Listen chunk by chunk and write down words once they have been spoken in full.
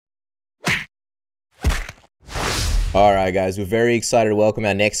All right, guys, we're very excited to welcome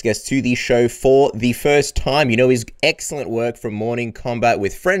our next guest to the show for the first time. You know his excellent work from Morning Combat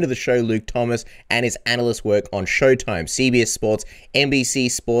with friend of the show, Luke Thomas, and his analyst work on Showtime, CBS Sports, NBC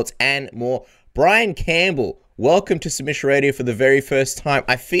Sports, and more. Brian Campbell, welcome to Submission Radio for the very first time.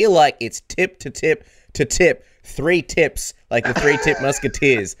 I feel like it's tip to tip to tip. 3 tips, like the 3 tip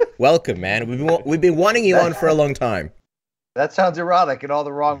musketeers. Welcome, man. We've been wanting you on for a long time. That sounds erotic in all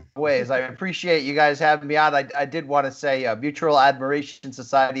the wrong ways. I appreciate you guys having me on. I did want to say Mutual Admiration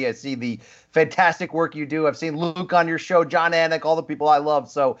Society. I see the fantastic work you do. I've seen Luke on your show, John Anik, all the people I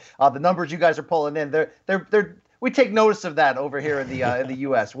love. So the numbers you guys are pulling in, we take notice of that over here in the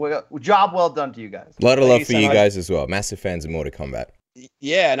U.S. Job well done to you guys. A lot of love for you guys as well. Massive fans of Mortal Kombat.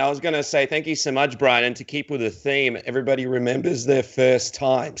 Yeah, and I was going to say thank you so much, Brian. And to keep with the theme, everybody remembers their first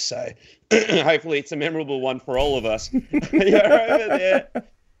time. So hopefully it's a memorable one for all of us.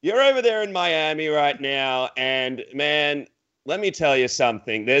 You're over there in Miami right now. And, man, let me tell you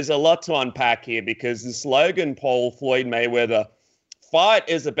something. There's a lot to unpack here because this Logan Paul, Floyd Mayweather fight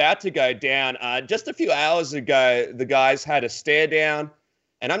is about to go down. Just a few hours ago, the guys had a stare down.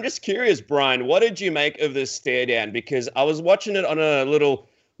 And I'm just curious, Brian, what did you make of this stare down? Because I was watching it on a little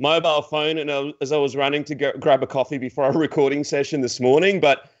mobile phone and as I was running to go grab a coffee before our recording session this morning.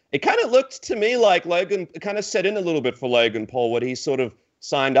 But it kind of looked to me like Logan kind of set in a little bit for Logan Paul, what he sort of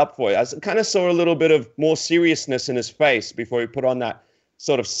signed up for. I kind of saw a little bit of more seriousness in his face before he put on that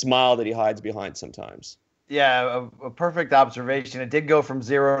sort of smile that he hides behind sometimes. Yeah, a perfect observation. It did go from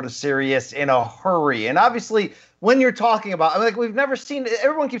 0 to serious in a hurry. And obviously, when you're talking about, we've never seen,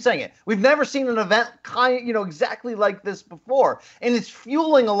 everyone keeps saying it, we've never seen an event exactly like this before. And it's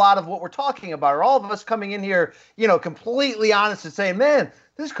fueling a lot of what we're talking about. Are all of us coming in here, completely honest and saying, man,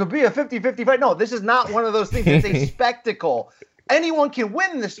 this could be a 50-50 fight. No, this is not one of those things. It's a spectacle. Anyone can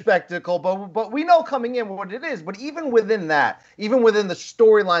win the spectacle, but we know coming in what it is. But even within that, even within the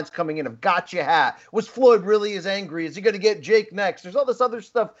storylines coming in of gotcha hat, was Floyd really as angry? Is he going to get Jake next? There's all this other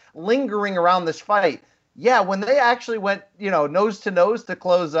stuff lingering around this fight. Yeah, when they actually went, nose to nose to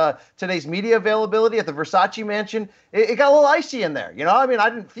close today's media availability at the Versace mansion, it got a little icy in there. I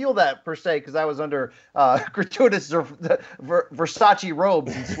didn't feel that per se because I was under gratuitous Versace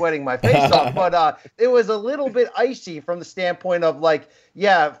robes and sweating my face off. But it was a little bit icy from the standpoint of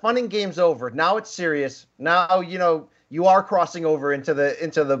fun and game's over. Now it's serious. Now, you are crossing over into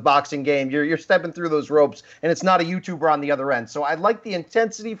the boxing game. You're stepping through those ropes, and it's not a YouTuber on the other end. So I like the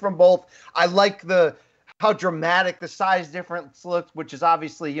intensity from both. I like how dramatic the size difference looks, which is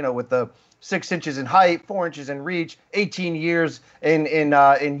obviously, with the 6 inches in height, 4 inches in reach, 18 years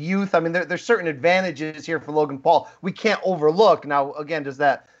in youth. There's certain advantages here for Logan Paul we can't overlook. Now, again, does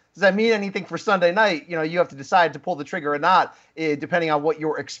that mean anything for Sunday night? You have to decide to pull the trigger or not, depending on what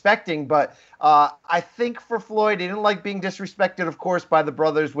you're expecting. But I think for Floyd, he didn't like being disrespected, of course, by the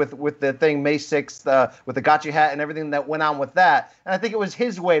brothers with the thing May 6th, with the gotcha hat and everything that went on with that. And I think it was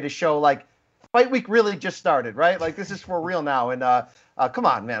his way to show, fight week really just started, right? This is for real now. And come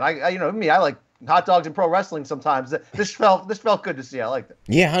on, man. I like hot dogs and pro wrestling sometimes. This felt good to see. I liked it.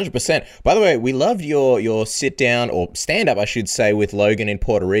 Yeah, 100%. By the way, we loved your sit down or stand up, I should say, with Logan in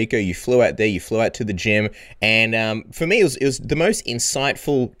Puerto Rico. You flew out there, you flew out to the gym, and for me, it was the most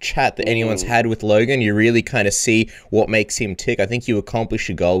insightful chat that anyone's had with Logan. You really kind of see what makes him tick. I think you accomplished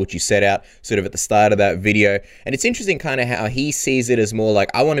your goal, which you set out sort of at the start of that video, and it's interesting kind of how he sees it as more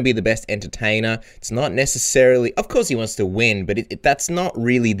like, I want to be the best entertainer. It's not necessarily, of course he wants to win, but that's not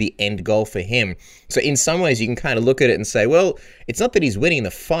really the end goal for him. So in some ways you can kind of look at it and say, well, it's not that he's winning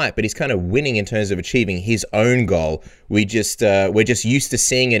the fight, but he's kind of winning in terms of achieving his own goal. We're just used to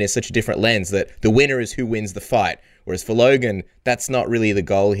seeing it in such a different lens that the winner is who wins the fight. Whereas for Logan, that's not really the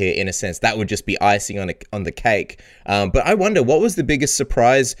goal here in a sense. That would just be icing on the cake. But I wonder, what was the biggest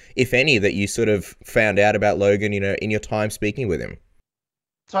surprise, if any, that you sort of found out about Logan, in your time speaking with him?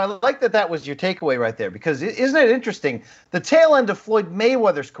 So I like that was your takeaway right there, because isn't it interesting? The tail end of Floyd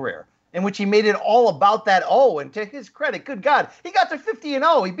Mayweather's career, in which he made it all about that. Oh, and to his credit, good God, he got to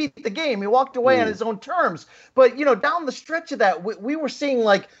 50-0. He beat the game. He walked away on his own terms. But, down the stretch of that, we were seeing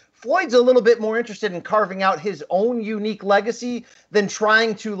Floyd's a little bit more interested in carving out his own unique legacy than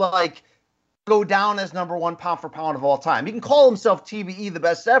trying to go down as number one pound for pound of all time. He can call himself TBE the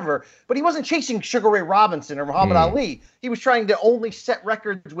best ever, but he wasn't chasing Sugar Ray Robinson or Muhammad Ali. He was trying to only set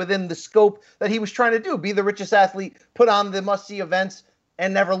records within the scope that he was trying to do, be the richest athlete, put on the must-see events,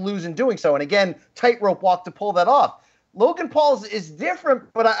 and never lose in doing so. And again, tightrope walk to pull that off. Logan Paul's is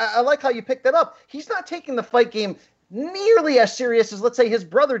different, but I like how you picked that up. He's not taking the fight game nearly as serious as, let's say, his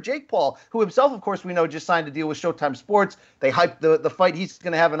brother Jake Paul, who himself, of course, we know just signed a deal with Showtime Sports. They hyped the fight he's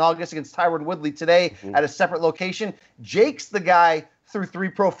going to have in August against Tyron Woodley today at a separate location. Jake's the guy through 3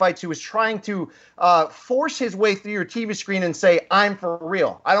 pro fights who is trying to force his way through your TV screen and say, I'm for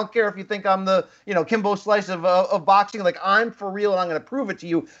real. I don't care if you think I'm the, Kimbo Slice of boxing. Like, I'm for real and I'm going to prove it to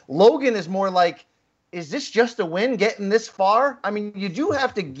you. Logan is more like, is this just a win getting this far? I mean, you do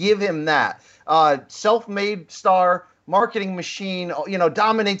have to give him that. Self-made star, marketing machine,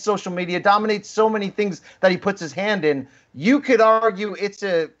 dominates social media, dominates so many things that he puts his hand in. You could argue it's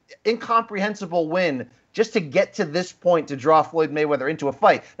a incomprehensible win just to get to this point to draw Floyd Mayweather into a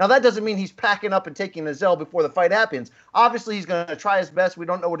fight. Now, that doesn't mean he's packing up and taking the Zell before the fight happens. Obviously, he's going to try his best. We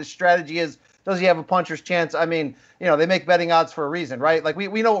don't know what his strategy is. Does he have a puncher's chance? I mean, they make betting odds for a reason, right? Like,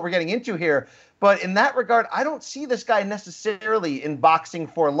 we know what we're getting into here. But in that regard, I don't see this guy necessarily in boxing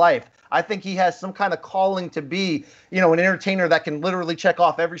for life. I think he has some kind of calling to be, an entertainer that can literally check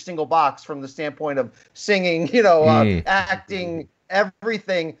off every single box from the standpoint of singing, acting,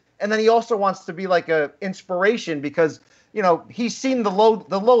 everything. And then he also wants to be like a inspiration because, he's seen the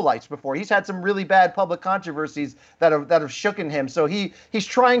lowlights before. He's had some really bad public controversies that have shooken him. So he's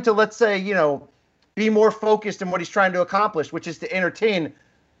trying to, let's say, be more focused in what he's trying to accomplish, which is to entertain.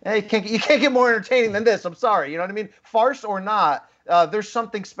 Hey, you can't get more entertaining than this. I'm sorry. You know what I mean? Farce or not, there's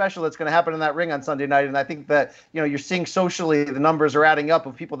something special that's going to happen in that ring on Sunday night. And I think that, you're seeing socially the numbers are adding up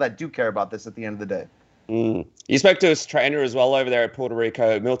of people that do care about this at the end of the day. You spoke to his trainer as well over there at Puerto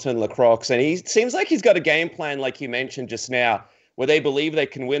Rico, Milton Lacroix, and he seems like he's got a game plan, like you mentioned just now, where they believe they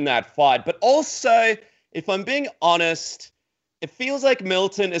can win that fight. But also, if I'm being honest, it feels like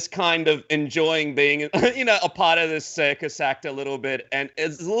Milton is kind of enjoying being, a part of this circus act a little bit. And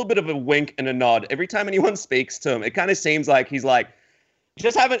it's a little bit of a wink and a nod. Every time anyone speaks to him, it kind of seems like he's like,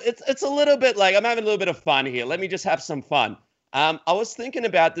 it's a little bit like, I'm having a little bit of fun here. Let me just have some fun. I was thinking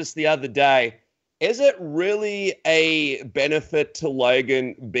about this the other day. Is it really a benefit to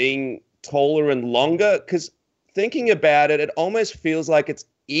Logan being taller and longer? Because thinking about it, it almost feels like it's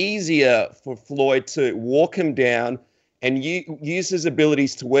easier for Floyd to walk him down and use his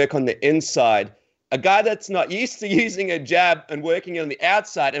abilities to work on the inside. A guy that's not used to using a jab and working on the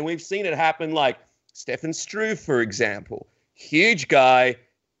outside, and we've seen it happen like Stefan Struve, for example. Huge guy,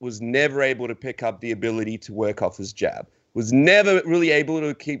 was never able to pick up the ability to work off his jab. Was never really able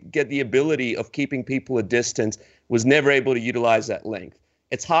to get the ability of keeping people at distance, was never able to utilize that length.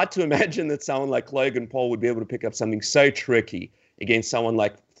 It's hard to imagine that someone like Logan Paul would be able to pick up something so tricky against someone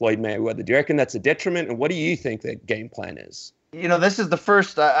like Floyd Mayweather. Do you reckon that's a detriment? And what do you think their game plan is? This is the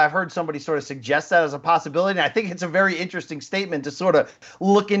first I've heard somebody sort of suggest that as a possibility. And I think it's a very interesting statement to sort of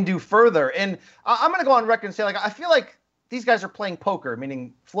look into further. And I'm going to go on record and say, I feel like these guys are playing poker,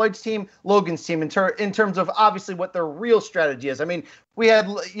 meaning Floyd's team, Logan's team, in terms of obviously what their real strategy is. I mean, we had,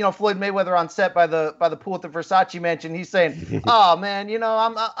 Floyd Mayweather on set by the pool at the Versace mansion. He's saying, oh man,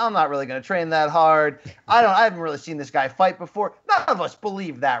 I'm not really going to train that hard. I haven't really seen this guy fight before. None of us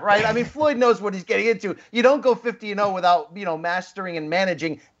believe that, right? I mean, Floyd knows what he's getting into. You don't go 50-0 without, mastering and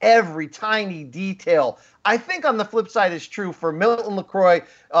managing every tiny detail. I think on the flip side is true for Milton Lacroix,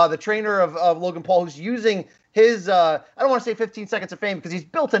 the trainer of Logan Paul, who's using his, I don't want to say 15 seconds of fame because he's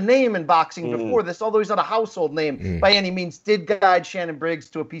built a name in boxing before this, although he's not a household name by any means, did guide Shannon Briggs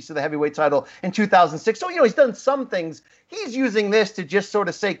to a piece of the heavyweight title in 2006. So, he's done some things. He's using this to just sort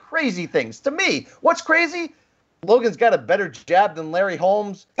of say crazy things. To me, what's crazy? Logan's got a better jab than Larry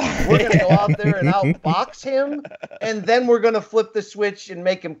Holmes. We're going to go out there and outbox him, and then we're going to flip the switch and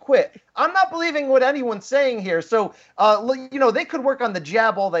make him quit. I'm not believing what anyone's saying here. So, they could work on the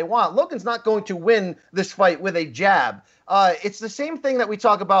jab all they want. Logan's not going to win this fight with a jab. It's the same thing that we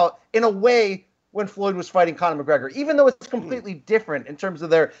talk about in a way when Floyd was fighting Conor McGregor, even though it's completely different in terms of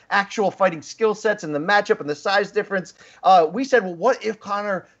their actual fighting skill sets and the matchup and the size difference. We said, well, what if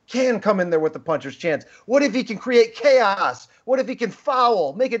Conor can come in there with the puncher's chance? What if he can create chaos? What if he can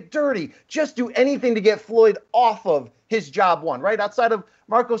foul, make it dirty, just do anything to get Floyd off of his job one, right? Outside of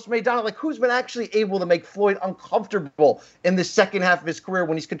Marcos Maidana, who's been actually able to make Floyd uncomfortable in the second half of his career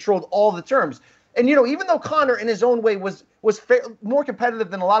when he's controlled all the terms? And, even though Conor in his own way was more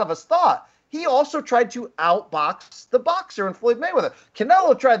competitive than a lot of us thought, he also tried to outbox the boxer in Floyd Mayweather.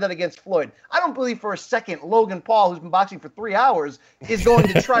 Canelo tried that against Floyd. I don't believe for a second Logan Paul, who's been boxing for 3 hours, is going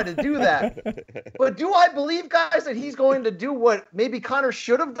to try to do that. But do I believe, guys, that he's going to do what maybe Conor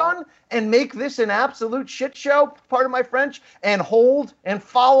should have done and make this an absolute shit show, pardon my French, and hold and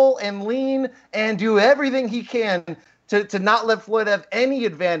foul and lean and do everything he can to not let Floyd have any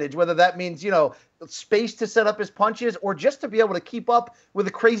advantage, whether that means, space to set up his punches or just to be able to keep up with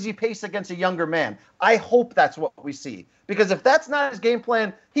a crazy pace against a younger man. I hope that's what we see, because if that's not his game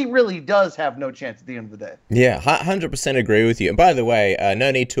plan, he really does have no chance at the end of the day. Yeah, 100% agree with you. And by the way, no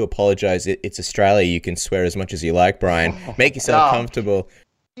need to apologize. It's Australia. You can swear as much as you like, Brian. Make yourself comfortable.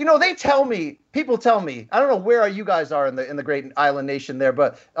 People tell me, I don't know where you guys are in the great island nation there,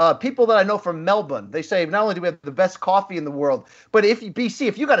 but people that I know from Melbourne, they say not only do we have the best coffee in the world, but if you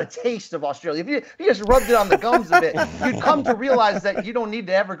got a taste of Australia, if you just rubbed it on the gums a bit, you'd come to realize that you don't need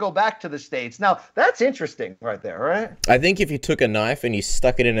to ever go back to the States. Now, that's interesting right there, right? I think if you took a knife and you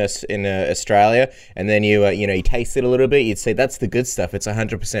stuck it in Australia, and then you taste it a little bit, you'd say that's the good stuff. It's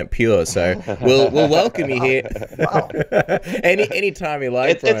 100% pure. So we'll welcome you here. Wow. Anytime you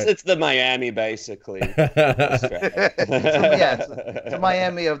like. It's the Miami, basically. It's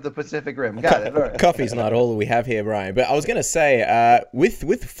Miami of the Pacific Rim. Got it. All right. Coffee's not all we have here, Brian. But I was going to say,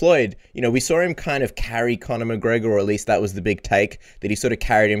 with Floyd, we saw him kind of carry Conor McGregor, or at least that was the big take, that he sort of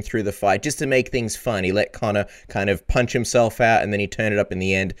carried him through the fight just to make things fun. He let Conor kind of punch himself out, and then he turned it up in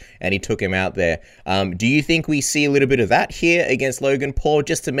the end, and he took him out there. Do you think we see a little bit of that here against Logan Paul,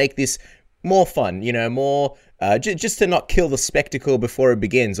 just to make this more fun, more just to not kill the spectacle before it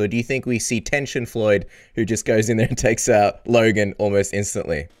begins? Or do you think we see tension Floyd, who just goes in there and takes out Logan almost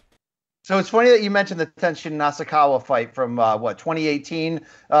instantly? So it's funny that you mentioned the Tenshin Nasukawa fight from 2018,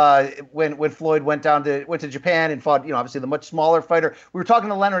 when Floyd went to Japan and fought, obviously the much smaller fighter. We were talking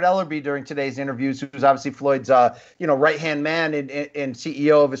to Leonard Ellerby during today's interviews, who's obviously Floyd's right-hand man and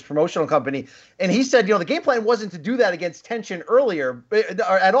CEO of his promotional company, and he said, the game plan wasn't to do that against Tenshin earlier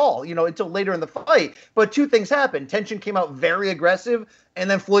or at all, until later in the fight. But two things happened. Tenshin came out very aggressive, and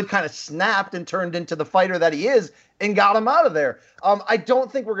then Floyd kind of snapped and turned into the fighter that he is and got him out of there. I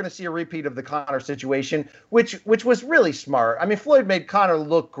don't think we're going to see a repeat of the Conor situation, which was really smart. I mean, Floyd made Conor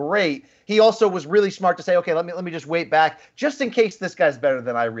look great. He also was really smart to say, okay, let me just wait back just in case this guy's better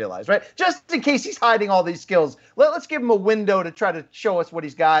than I realize, right? Just in case he's hiding all these skills. Let's give him a window to try to show us what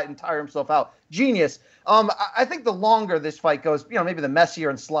he's got and tire himself out. Genius. I think the longer this fight goes, maybe the messier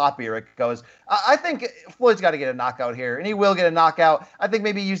and sloppier it goes. I think Floyd's got to get a knockout here, and he will get a knockout. I think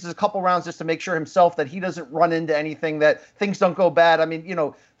maybe he uses a couple rounds just to make sure himself that he doesn't run into anything, that things don't go bad. I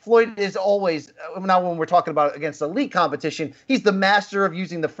mean, Floyd is always, now when we're talking about against elite competition, he's the master of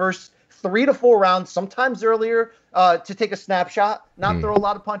using the first 3 to 4 rounds, sometimes earlier, to take a snapshot, not throw a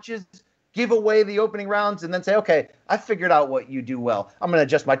lot of punches, give away the opening rounds, and then say, okay, I figured out what you do well. I'm going to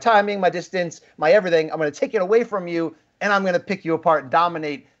adjust my timing, my distance, my everything. I'm going to take it away from you, and I'm going to pick you apart and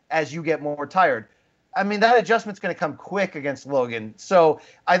dominate as you get more tired. I mean, that adjustment's going to come quick against Logan. So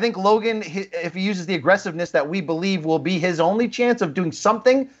I think Logan, if he uses the aggressiveness that we believe will be his only chance of doing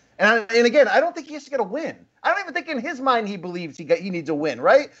something, and again, I don't think he has to get a win. I don't even think in his mind he believes he needs a win,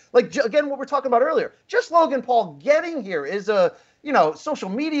 right? Like, again, what we're talking about earlier. Just Logan Paul getting here is social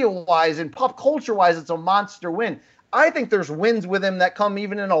media-wise and pop culture-wise, it's a monster win. I think there's wins with him that come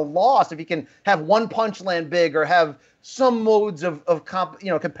even in a loss if he can have one punch land big or have some modes of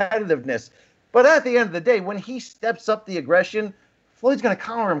competitiveness. But at the end of the day, when he steps up the aggression, Floyd's going to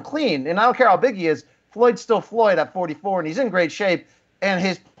counter him clean. And I don't care how big he is, Floyd's still Floyd at 44, and he's in great shape. And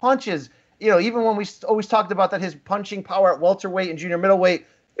his punches, even when we always talked about that his punching power at welterweight and junior middleweight,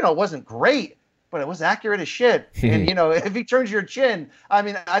 it wasn't great, but it was accurate as shit. And, if he turns your chin, I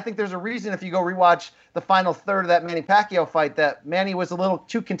mean, I think there's a reason if you go rewatch the final third of that Manny Pacquiao fight that Manny was a little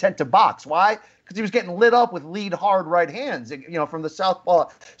too content to box. Why? Because he was getting lit up with lead hard right hands, from the southpaw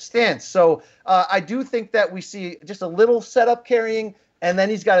stance. So I do think that we see just a little setup carrying, and then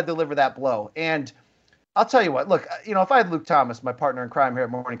he's got to deliver that blow. And I'll tell you what, look, if I had Luke Thomas, my partner in crime here at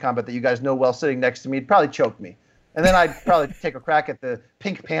Morning Combat that you guys know well, sitting next to me, he'd probably choke me. And then I'd probably take a crack at the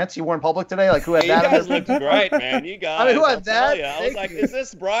pink pants you wore in public today. Like, who had that? You guys looked great, man. You guys. I mean, who had that? I was like, is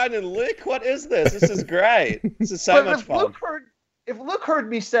this Brian and Luke? What is this? This is great. This is so much fun. If Luke heard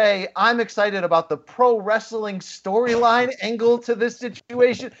me say, I'm excited about the pro wrestling storyline angle to this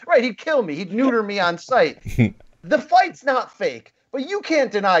situation, right, he'd kill me. He'd neuter me on sight. The fight's not fake. But you can't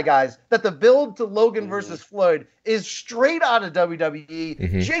deny, guys, that the build to Logan versus Floyd is straight out of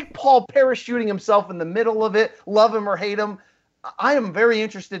WWE. Jake Paul parachuting himself in the middle of it, love him or hate him. I am very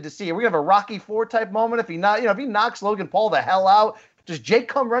interested to see. Are we going to have a Rocky IV type moment if he knocks Logan Paul the hell out? Does Jake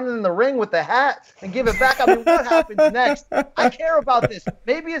come running in the ring with the hat and give it back? I mean, what happens next? I care about this.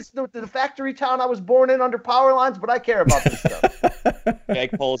 Maybe it's the factory town I was born in under power lines, but I care about this stuff.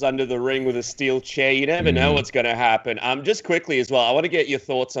 Jake Paul's under the ring with a steel chair. You never know what's going to happen. Just quickly as well, we want to get your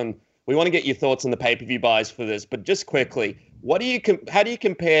thoughts on the pay-per-view buys for this, but just quickly, how do you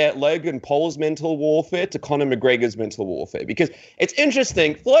compare Logan Paul's mental warfare to Conor McGregor's mental warfare? Because it's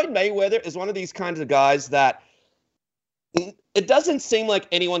interesting. Floyd Mayweather is one of these kinds of guys that it doesn't seem like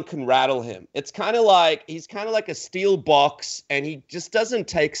anyone can rattle him. It's kind of like he's kind of like a steel box, and he just doesn't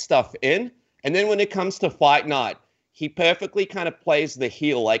take stuff in. And then when it comes to fight night, he perfectly kind of plays the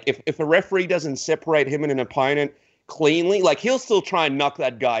heel. Like if a referee doesn't separate him and an opponent cleanly, like he'll still try and knock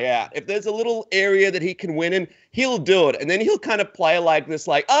that guy out. If there's a little area that he can win in, he'll do it. And then he'll kind of play like this,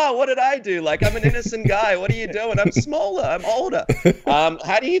 like, oh, what did I do? Like, I'm an innocent guy. What are you doing? I'm smaller. I'm older.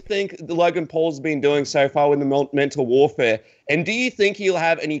 How do you think Logan Paul's been doing so far with the mental warfare? And do you think he'll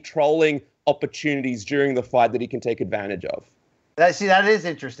have any trolling opportunities during the fight that he can take advantage of? That is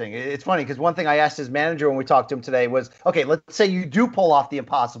interesting. It's funny because one thing I asked his manager when we talked to him today was, okay, let's say you do pull off the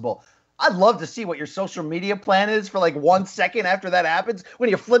impossible. I'd love to see what your social media plan is for like 1 second after that happens, when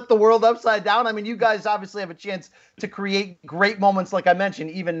you flip the world upside down. I mean, you guys obviously have a chance to create great moments, like I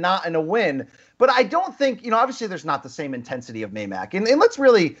mentioned, even not in a win. But I don't think, obviously there's not the same intensity of Maymac. And let's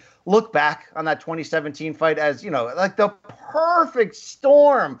really look back on that 2017 fight as, like the perfect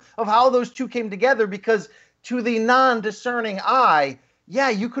storm of how those two came together, because to the non-discerning eye, yeah,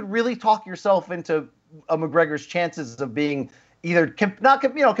 you could really talk yourself into McGregor's chances of being either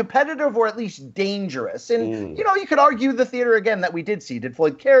competitive or at least dangerous. And, you could argue the theater again that we did see. Did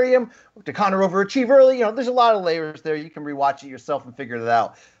Floyd carry him? Did Conor overachieve early? There's a lot of layers there. You can rewatch it yourself and figure it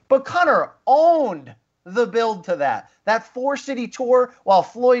out. But Conor owned the build to that 4-city tour, while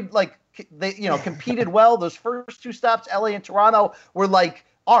Floyd, competed well. Those first two stops, LA and Toronto, were like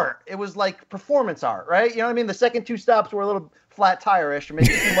art. It was like performance art, right? You know what I mean? The second two stops were a little flat tire-ish, or maybe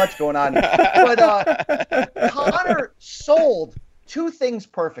too much going on. But Conor sold two things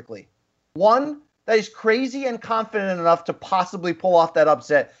perfectly. One, that he's crazy and confident enough to possibly pull off that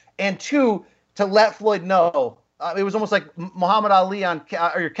upset. And two, to let Floyd know. It was almost like Muhammad Ali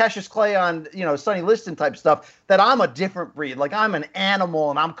or Cassius Clay on, Sonny Liston type stuff, that I'm a different breed. Like, I'm an animal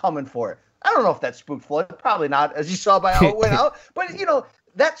and I'm coming for it. I don't know if that spooked Floyd. Probably not, as you saw by how it went out. But,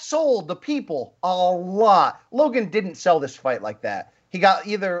 that sold the people a lot. Logan didn't sell this fight like that. He got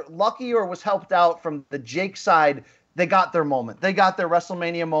either lucky or was helped out from the Jake side. They got their moment. They got their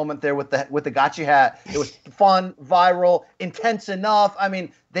WrestleMania moment there with the gotcha hat. It was fun, viral, intense enough. I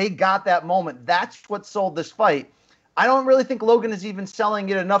mean, they got that moment. That's what sold this fight. I don't really think Logan is even selling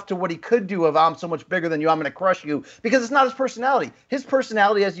it enough to what he could do of, I'm so much bigger than you, I'm going to crush you, because it's not his personality. His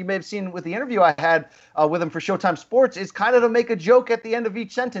personality, as you may have seen with the interview I had with him for Showtime Sports, is kind of to make a joke at the end of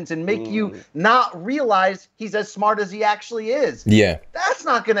each sentence and make you not realize he's as smart as he actually is. Yeah. That's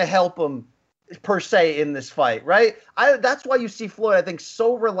not going to help him per se in this fight, right? That's why you see Floyd, I think,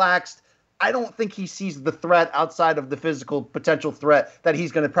 so relaxed. I don't think he sees the threat outside of the physical potential threat that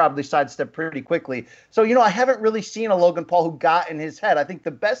he's going to probably sidestep pretty quickly. So, I haven't really seen a Logan Paul who got in his head. I think the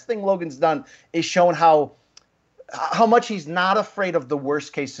best thing Logan's done is shown how much he's not afraid of the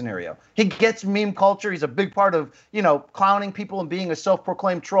worst case scenario. He gets meme culture. He's a big part of, clowning people and being a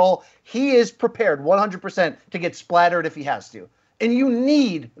self-proclaimed troll. He is prepared 100% to get splattered if he has to. And you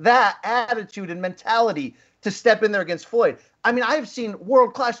need that attitude and mentality to step in there against Floyd. I mean, I've seen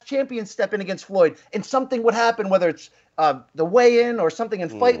world-class champions step in against Floyd, and something would happen, whether it's the weigh-in or something in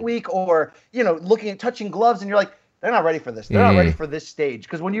fight week, or, looking at touching gloves, and you're like, they're not ready for this. They're not ready for this stage.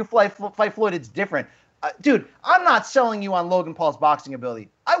 Because when you fight Floyd, it's different. Dude, I'm not selling you on Logan Paul's boxing ability.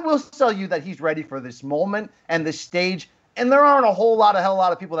 I will sell you that he's ready for this moment and this stage. And there aren't a hell lot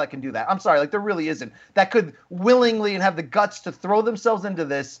of people that can do that. I'm sorry, there really isn't. That could willingly and have the guts to throw themselves into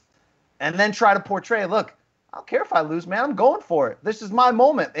this and then try to portray, look, I don't care if I lose, man. I'm going for it. This is my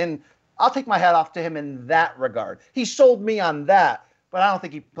moment. And I'll take my hat off to him in that regard. He sold me on that, but I don't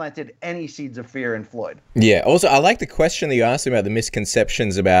think he planted any seeds of fear in Floyd. Yeah. Also, I like the question that you asked him about the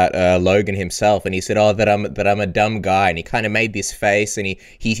misconceptions about Logan himself, and he said, "Oh, that I'm a dumb guy," and he kind of made this face, and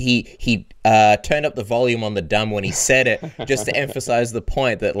he turned up the volume on the dumb when he said it, just to emphasize the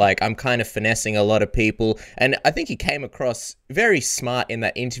point that, I'm kind of finessing a lot of people. And I think he came across very smart in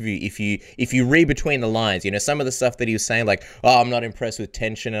that interview. If you read between the lines, some of the stuff that he was saying, like, oh, I'm not impressed with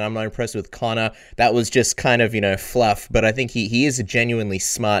tension and I'm not impressed with Conor, that was just kind of, fluff. But I think he is a genuinely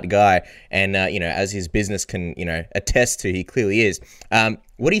smart guy. And, as his business can, attest to, he clearly is.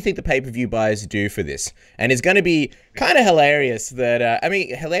 What do you think the pay-per-view buyers do for this? And it's going to be kind of hilarious that,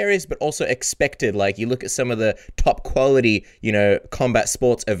 hilarious, but also expected. Like, you look at some of the top quality, combat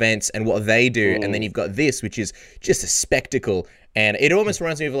sports events and what they do. And then you've got this, which is just a spectacle. And it almost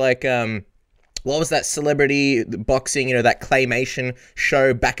reminds me of what was that celebrity boxing, that claymation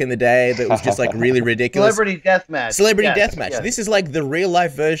show back in the day that was just really ridiculous? Celebrity Deathmatch. Deathmatch. Yes. This is like the real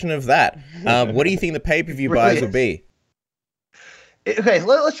life version of that. What do you think the pay-per-view buyers will be? Okay,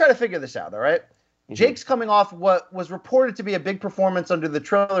 let's try to figure this out, all right? Jake's coming off what was reported to be a big performance under the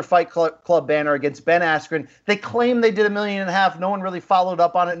Trailer Fight Club banner against Ben Askren. They claim they did $1.5 million. No one really followed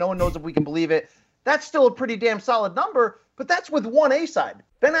up on it. No one knows if we can believe it. That's still a pretty damn solid number, but that's with one A-side.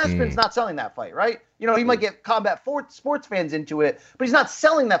 Ben Askren's not selling that fight, right? You know, he might get combat sports fans into it, but he's not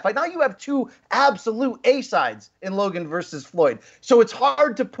selling that fight. Now you have two absolute A-sides in Logan versus Floyd. So it's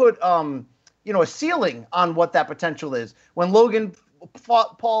hard to put, a ceiling on what that potential is. When Logan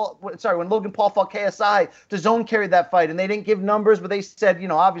Paul fought KSI, DAZN carried that fight, and they didn't give numbers, but they said,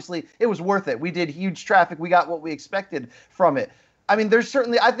 obviously it was worth it. We did huge traffic. We got what we expected from it. I mean, there's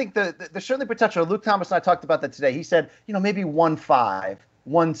certainly potential. Luke Thomas and I talked about that today. He said, maybe 1.5,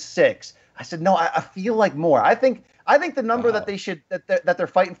 1.6. I said, no, I feel like more. I think the number that they should that they're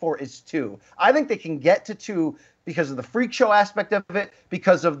fighting for is 2. I think they can get to 2 because of the freak show aspect of it,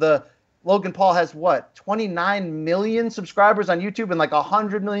 because of the Logan Paul has 29 million subscribers on YouTube and like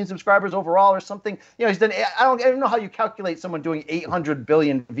 100 million subscribers overall or something. He's done. I don't even know how you calculate someone doing 800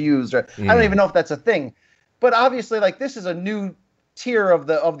 billion views, or I don't even know if that's a thing. But obviously, like, this is a new tier of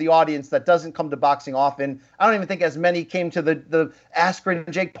the audience that doesn't come to boxing often. I don't even think as many came to the Askren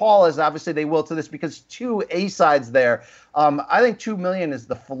and Jake Paul as obviously they will to this, because 2 A-sides there. I think 2 million is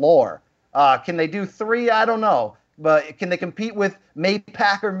the floor. Can they do 3? I don't know. But can they compete with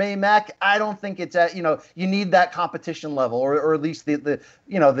Maypac or Maymac? I don't think it's at, you need that competition level, or at least the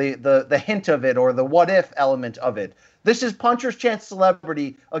hint of it, or the what if element of it. This is puncher's chance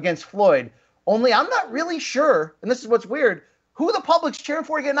celebrity against Floyd. Only I'm not really sure, and this is what's weird, who the public's cheering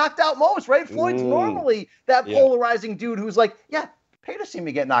for to get knocked out most, right? Floyd's normally that polarizing dude who's like, yeah, pay to see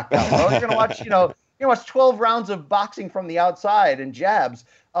me get knocked out, bro. You're gonna watch, watch 12 rounds of boxing from the outside and jabs.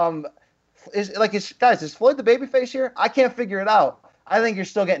 Is Floyd the babyface here? I can't figure it out. I think you're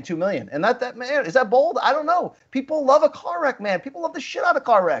still getting 2 million. And that man, is that bold? I don't know. People love a car wreck, man. People love the shit out of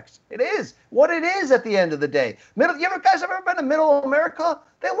car wrecks. It is what it is at the end of the day. Guys ever been to Middle America?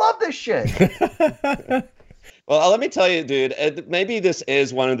 They love this shit. Well, let me tell you, dude, maybe this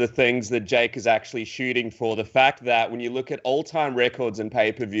is one of the things that Jake is actually shooting for. The fact that when you look at all-time records in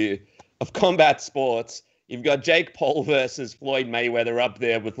pay-per-view of combat sports, you've got Jake Paul versus Floyd Mayweather up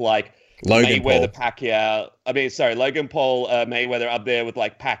there with Logan Paul Mayweather up there with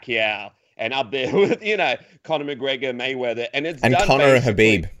Pacquiao, and up there with Conor McGregor Mayweather, and Conor and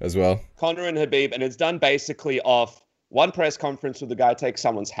Habib as well. Conor and Habib, and it's done basically off one press conference where the guy takes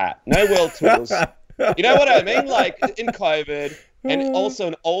someone's hat, no world tours. You know what I mean? Like in COVID, and also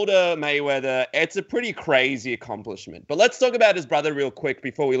an older Mayweather. It's a pretty crazy accomplishment. But let's talk about his brother real quick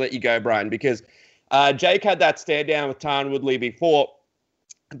before we let you go, Brian, because Jake had that stare down with Tyron Woodley before.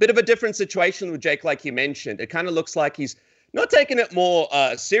 A bit of a different situation with Jake, like you mentioned. It kind of looks like he's not taking it more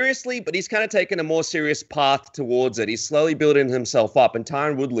seriously, but he's kind of taken a more serious path towards it. He's slowly building himself up, and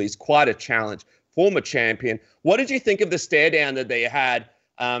Tyron Woodley's quite a challenge, former champion. What did you think of the stare down that they had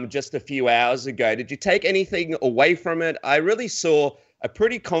just a few hours ago? Did you take anything away from it? I really saw a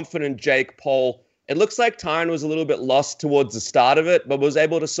pretty confident Jake Paul. It looks like Tyron was a little bit lost towards the start of it, but was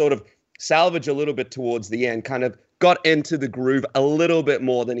able to sort of salvage a little bit towards the end, kind of got into the groove a little bit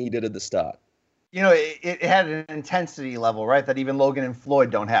more than he did at the start. It had an intensity level, right, that even Logan and Floyd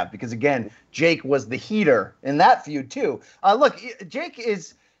don't have, because, again, Jake was the heater in that feud, too. Look, Jake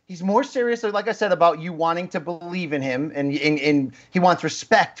he's more serious, like I said, about you wanting to believe in him, and he wants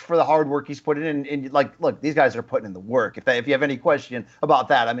respect for the hard work he's put in. And look, these guys are putting in the work. If you have any question about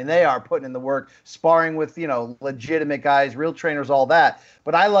that, I mean, they are putting in the work, sparring with, legitimate guys, real trainers, all that.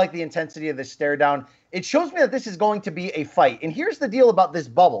 But I like the intensity of this stare down. It shows me that this is going to be a fight. And here's the deal about this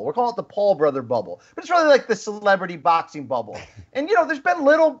bubble. We're calling it the Paul brother bubble. But it's really like the celebrity boxing bubble. And, there's been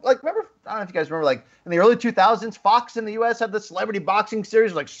little, remember, I don't know if you guys remember, in the early 2000s, Fox in the U.S. had the celebrity boxing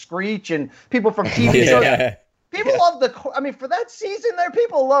series, like Screech and people from TV shows. People love for that season there,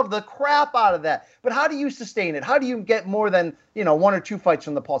 people love the crap out of that. But how do you sustain it? How do you get more than, 1 or 2 fights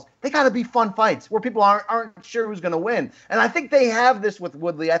from the Pauls? They got to be fun fights where people aren't sure who's going to win. And I think they have this with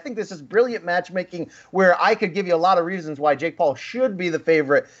Woodley. I think this is brilliant matchmaking where I could give you a lot of reasons why Jake Paul should be the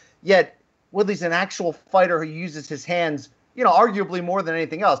favorite. Yet Woodley's an actual fighter who uses his hands, arguably more than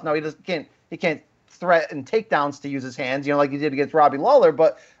anything else. No, he can't threaten takedowns to use his hands, like he did against Robbie Lawler,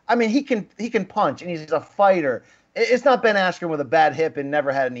 but I mean, he can punch, and he's a fighter. It's not Ben Askren with a bad hip and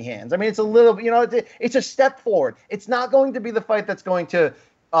never had any hands. I mean, it's a little, it's a step forward. It's not going to be the fight that's going to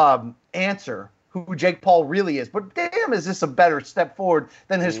answer who Jake Paul really is. But damn, is this a better step forward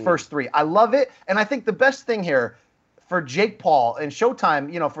than his first 3? I love it, and I think the best thing here for Jake Paul and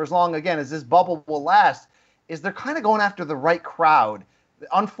Showtime, for as long, again, as this bubble will last, is they're kind of going after the right crowd.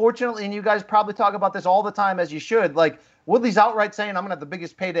 Unfortunately, and you guys probably talk about this all the time, as you should, Woodley's outright saying, I'm going to have the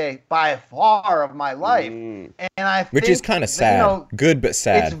biggest payday by far of my life. And I think which is kind of sad. Good, but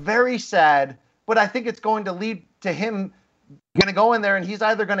sad. It's very sad, but I think it's going to lead to him going to go in there and he's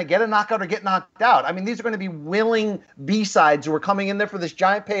either going to get a knockout or get knocked out. I mean, these are going to be willing B-sides who are coming in there for this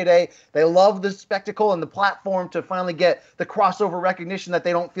giant payday. They love the spectacle and the platform to finally get the crossover recognition that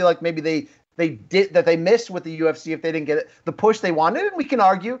they don't feel like maybe they missed with the UFC if they didn't get the push they wanted. And we can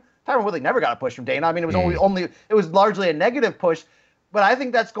argue Tyron Woodley never got a push from Dana. I mean, it was it was largely a negative push, but I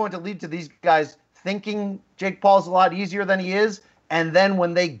think that's going to lead to these guys thinking Jake Paul's a lot easier than he is. And then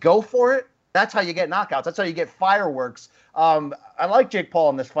when they go for it, that's how you get knockouts. That's how you get fireworks. I like Jake Paul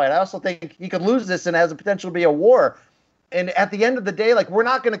in this fight. I also think he could lose this and has the potential to be a war. And at the end of the day, like, we're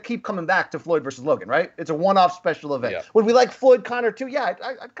not going to keep coming back to Floyd versus Logan, right? It's a one-off special event. Yeah. Would we like Floyd Conor too? Yeah,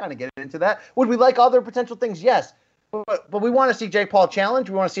 I'd kind of get into that. Would we like other potential things? Yes. But we want to see Jake Paul challenge.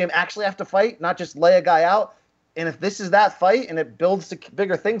 We want to see him actually have to fight, not just lay a guy out. And if this is that fight and it builds to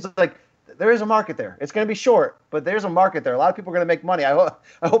bigger things, like, there is a market there. It's going to be short, but there's a market there. A lot of people are going to make money. I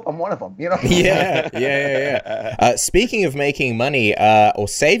hope I'm one of them, you know? Yeah. Speaking of making money, or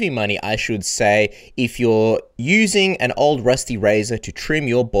saving money, I should say, if you're using an old rusty razor to trim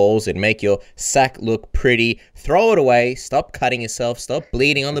your balls and make your sack look pretty, throw it away, stop cutting yourself, stop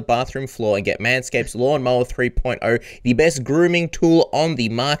bleeding on the bathroom floor, and get Manscaped's Lawnmower 3.0, the best grooming tool on the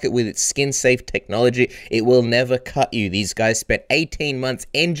market with its skin-safe technology. It will never cut you. These guys spent 18 months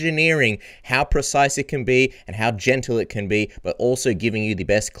engineering how precise it can be and how gentle it can be, but also giving you the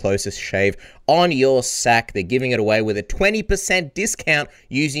best, closest shave on your sack. They're giving it away with a 20% discount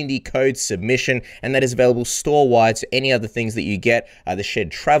using the code SUBMISSION, and that is available store-wide. So any other things that you get, the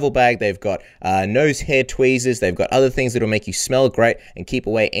Shed travel bag, they've got nose hair tweezers, they've got other things that will make you smell great and keep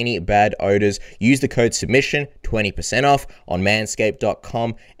away any bad odors. Use the code SUBMISSION, 20% off on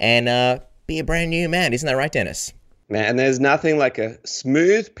manscaped.com, and be a brand new man. Isn't that right, Dennis? Man, there's nothing like a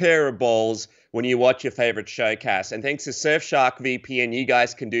smooth pair of balls when you watch your favorite showcast. And thanks to Surfshark VPN, you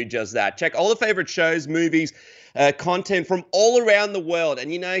guys can do just that. Check all the favorite shows, movies, content from all around the world.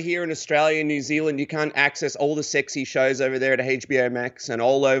 And you know, here in Australia and New Zealand, you can't access all the sexy shows over there at HBO Max and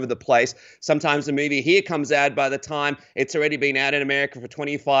all over the place. Sometimes the movie here comes out by the time it's already been out in America for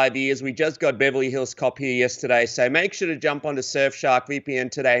 25 years. We just got Beverly Hills Cop here yesterday. So make sure to jump onto Surfshark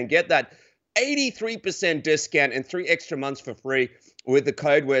VPN today and get that 83% discount and 3 extra months for free with the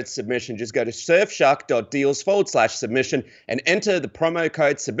code word SUBMISSION. Just go to surfshark.deals/submission and enter the promo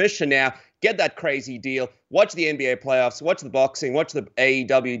code SUBMISSION now. Get that crazy deal. Watch the NBA playoffs, watch the boxing, watch the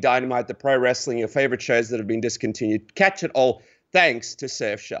AEW Dynamite, the pro wrestling, your favorite shows that have been discontinued. Catch it all thanks to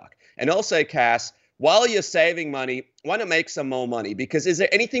Surfshark. And also, Cass, while you're saving money, why not make some more money? Because is there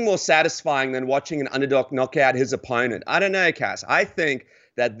anything more satisfying than watching an underdog knock out his opponent? I don't know, Cass. I think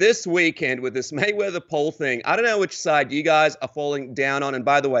that this weekend with this Mayweather-Paul thing, I don't know which side you guys are falling down on. And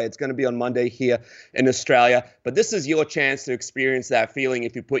by the way, it's going to be on Monday here in Australia. But this is your chance to experience that feeling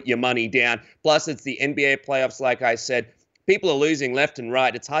if you put your money down. Plus, it's the NBA playoffs, like I said. People are losing left and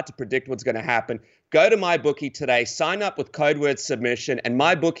right. It's hard to predict what's going to happen. Go to MyBookie today, sign up with code word SUBMISSION, and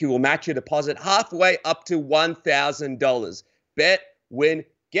MyBookie will match your deposit halfway up to $1,000. Bet, win,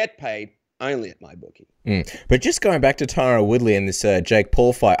 get paid. Only at MyBookie. But just going back to Tyron Woodley and this Jake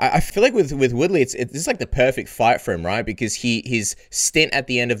Paul fight, I feel like with Woodley, it's like the perfect fight for him, right? Because his stint at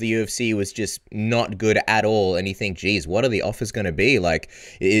the end of the UFC was just not good at all, and you think, geez, what are the offers going to be? Like,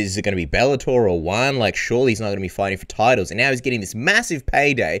 is it going to be Bellator or One? Like, surely he's not going to be fighting for titles, and now he's getting this massive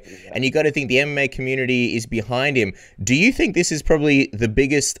payday, and you got to think the MMA community is behind him. Do you think this is probably the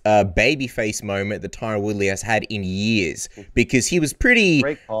biggest babyface moment that Tyron Woodley has had in years? Because he was pretty,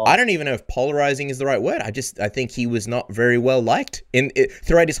 I don't even know if polarizing is the right word. I think he was not very well liked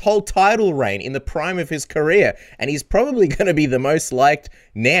throughout his whole title reign in the prime of his career, and he's probably going to be the most liked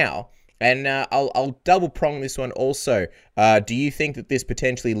now. And I'll double prong this one also. Do you think that this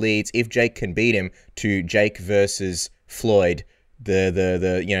potentially leads, if Jake can beat him, to Jake versus Floyd,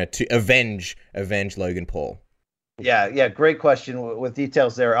 to avenge Logan Paul? Yeah, great question with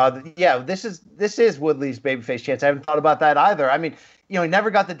details there. This is Woodley's babyface chance. I haven't thought about that either. I mean, he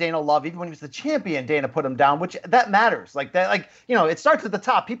never got the Dana love. Even when he was the champion, Dana put him down, which that matters. It starts at the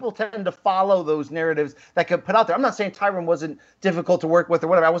top. People tend to follow those narratives that get put out there. I'm not saying Tyron wasn't difficult to work with or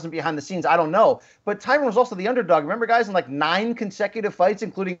whatever. I wasn't behind the scenes. I don't know. But Tyron was also the underdog. Remember, guys, in 9 consecutive fights,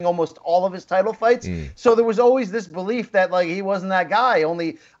 including almost all of his title fights. So there was always this belief that he wasn't that guy.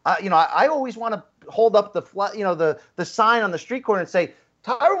 Only, I always want to hold up the sign on the street corner and say,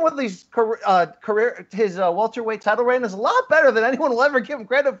 Tyron Woodley's career, his welterweight title reign is a lot better than anyone will ever give him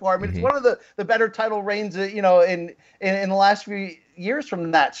credit for. I mean, it's one of the better title reigns, in the last few years from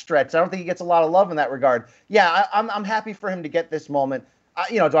that stretch. I don't think he gets a lot of love in that regard. Yeah, I'm happy for him to get this moment.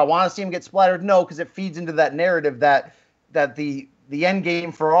 Do I want to see him get splattered? No, because it feeds into that narrative that the end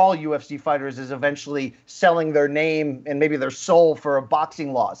game for all UFC fighters is eventually selling their name and maybe their soul for a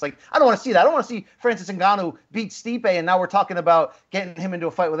boxing loss. Like, I don't want to see that. I don't want to see Francis Ngannou beat Stipe, and now we're talking about getting him into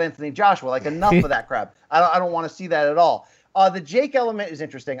a fight with Anthony Joshua. Like, enough of that crap. I don't want to see that at all. The Jake element is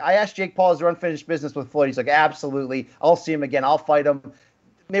interesting. I asked Jake Paul, is there unfinished business with Floyd? He's like, absolutely. I'll see him again. I'll fight him.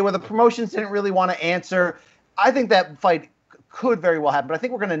 Mayweather Promotions didn't really want to answer. I think that fight could very well happen, but I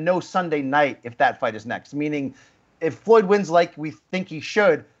think we're going to know Sunday night if that fight is next, meaning if Floyd wins like we think he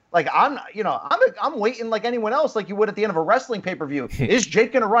should, like I'm waiting like anyone else, like you would at the end of a wrestling pay-per-view. Is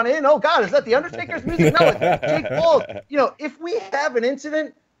Jake going to run in? Oh God, is that the Undertaker's music? No, it's Jake Paul. If we have an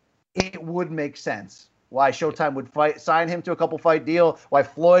incident, it would make sense why Showtime would sign him to a couple fight deal, why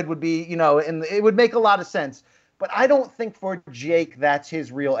Floyd would be, and it would make a lot of sense. But I don't think for Jake that's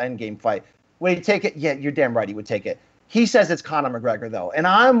his real endgame fight. Would he take it? Yeah, you're damn right he would take it. He says it's Conor McGregor though, and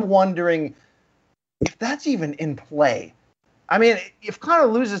I'm wondering if that's even in play. I mean, if Conor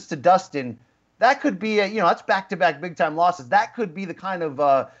loses to Dustin, that could be that's back-to-back big-time losses. That could be the kind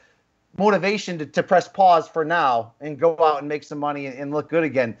of motivation to press pause for now and go out and make some money and look good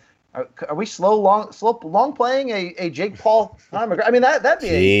again. Are we long playing a Jake Paul Conor McGregor? I mean, that'd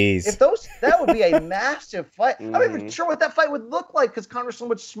be that would be a massive fight. I'm not even sure what that fight would look like because Conor's so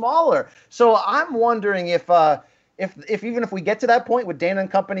much smaller. So I'm wondering if even if we get to that point, would Dana and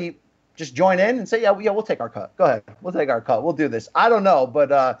company just join in and say, yeah, we'll take our cut. Go ahead. We'll take our cut. We'll do this. I don't know, but,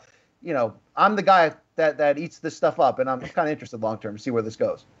 I'm the guy that eats this stuff up, and I'm kind of interested long-term to see where this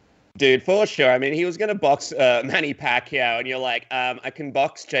goes. Dude, for sure. I mean, he was going to box Manny Pacquiao, and you're like, I can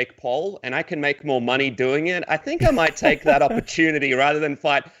box Jake Paul, and I can make more money doing it. I think I might take that opportunity rather than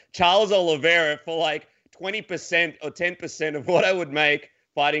fight Charles Oliveira for like 20% or 10% of what I would make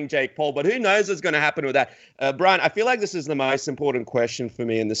fighting Jake Paul. But who knows what's going to happen with that? Brian, I feel like this is the most important question for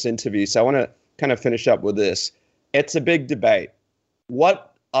me in this interview. So I want to kind of finish up with this. It's a big debate.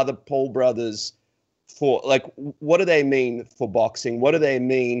 What are the Paul brothers for? Like, what do they mean for boxing? What do they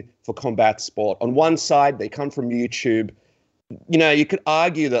mean for combat sport? On one side, they come from YouTube. You could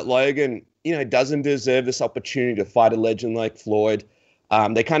argue that Logan, doesn't deserve this opportunity to fight a legend like Floyd.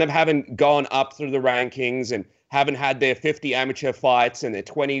 They kind of haven't gone up through the rankings and haven't had their 50 amateur fights and their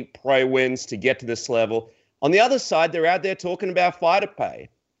 20 pro wins to get to this level. On the other side, they're out there talking about fighter pay.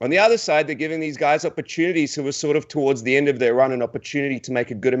 On the other side, they're giving these guys opportunities who are sort of towards the end of their run, an opportunity to make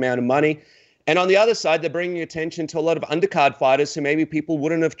a good amount of money. And on the other side, they're bringing attention to a lot of undercard fighters who maybe people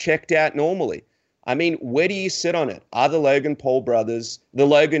wouldn't have checked out normally. I mean, where do you sit on it? Are the Logan Paul brothers, the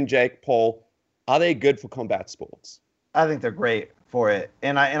Logan Jake Paul, are they good for combat sports? I think they're great for it.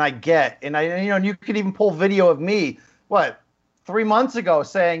 And you could even pull video of me, 3 months ago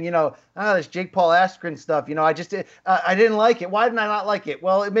saying, this Jake Paul Askren stuff, I didn't like it. Why didn't I not like it?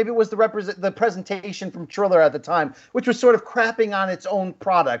 Well, maybe it was the presentation from Triller at the time, which was sort of crapping on its own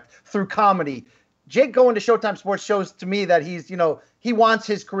product through comedy. Jake going to Showtime Sports shows to me that he's, he wants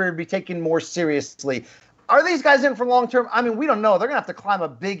his career to be taken more seriously. Are these guys in for long term? I mean, we don't know. They're going to have to climb a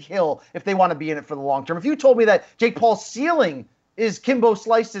big hill if they want to be in it for the long term. If you told me that Jake Paul's ceiling is Kimbo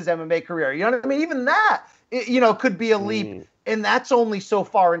Slice's MMA career, you know what I mean? Even that, could be a leap. And that's only so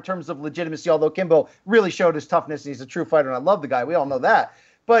far in terms of legitimacy, although Kimbo really showed his toughness and he's a true fighter, and I love the guy. We all know that.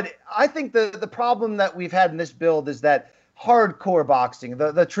 But I think the problem that we've had in this build is that hardcore boxing,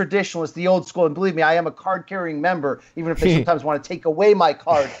 the traditionalists, the old school, and believe me, I am a card-carrying member, even if they sometimes want to take away my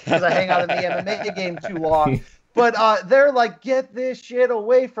card because I hang out in the MMA game too long. But they're like, get this shit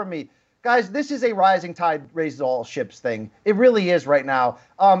away from me. Guys, this is a rising tide raises all ships thing. It really is right now.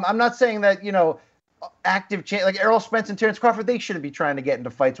 I'm not saying that, active like Errol Spence and Terrence Crawford, they shouldn't be trying to get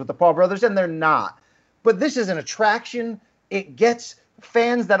into fights with the Paul brothers, and they're not. But this is an attraction. It gets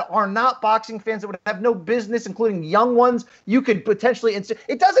fans that are not boxing fans that would have no business, including young ones. You could potentially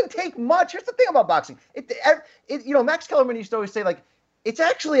it doesn't take much. Here's the thing about boxing. Max Kellerman used to always say, like, it's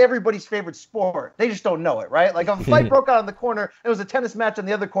actually everybody's favorite sport. They just don't know it, right? Like, if a fight broke out in the corner, it was a tennis match on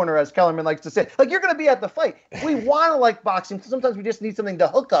the other corner, as Kellerman likes to say. Like, you're going to be at the fight. If we want to like boxing, sometimes we just need something to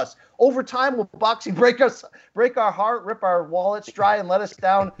hook us. Over time, will boxing break our heart, rip our wallets dry, and let us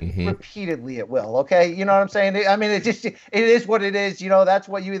down? Repeatedly, it will, okay? You know what I'm saying? I mean, it is what it is. That's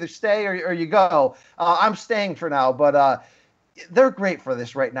what you either stay or you go. I'm staying for now, but they're great for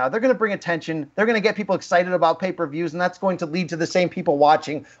this right now. They're going to bring attention. They're going to get people excited about pay-per-views, and that's going to lead to the same people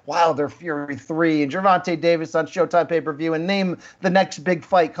watching Wilder Fury 3 and Gervonta Davis on Showtime pay-per-view and name the next big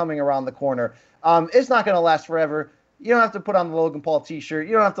fight coming around the corner. It's not going to last forever. You don't have to put on the Logan Paul t-shirt.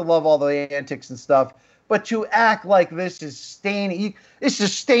 You don't have to love all the antics and stuff. But to act like this is staining, it's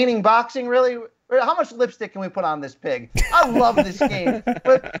just staining boxing, really? How much lipstick can we put on this pig? I love this game,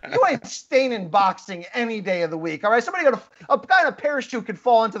 but you ain't staining boxing any day of the week, all right? A guy in a parachute could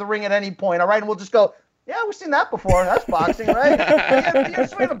fall into the ring at any point, all right? And we'll just go, yeah, we've seen that before. That's boxing, right? You're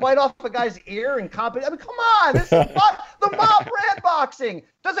just going to bite off a guy's ear and compete. I mean, come on. This is the mob ran boxing.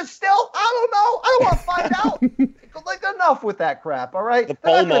 Does it still? I don't know. I don't want to find out. Like, enough with that crap, all right?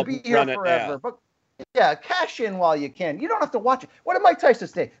 They're not going to be here forever. But, yeah, cash in while you can. You don't have to watch it. What did Mike Tyson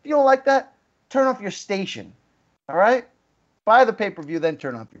say? If you don't like that, turn off your station, all right? Buy the pay-per-view, then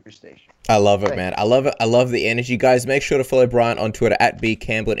turn off your station. I love it, man. I love it. I love the energy. Guys, make sure to follow Brian on Twitter at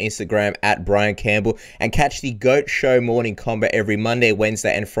 @BCampbell and Instagram at Brian Campbell, and catch the GOAT Show Morning Combat every Monday,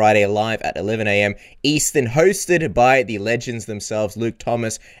 Wednesday, and Friday live at 11 a.m. Eastern, hosted by the legends themselves, Luke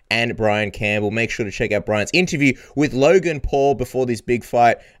Thomas and Brian Campbell. Make sure to check out Brian's interview with Logan Paul before this big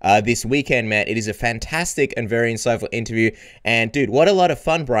fight this weekend, man. It is a fantastic and very insightful interview. And, dude, what a lot of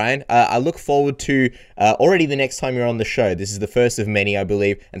fun, Brian. I look forward to already the next time you're on the show. This is the first of many, I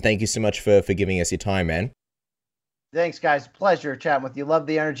believe, and thank you so much for giving us your time, man. Thanks, guys. Pleasure chatting with you. Love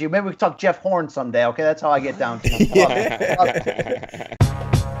the energy. Maybe we can talk Jeff Horn someday, okay? That's how I get down to him. Love it.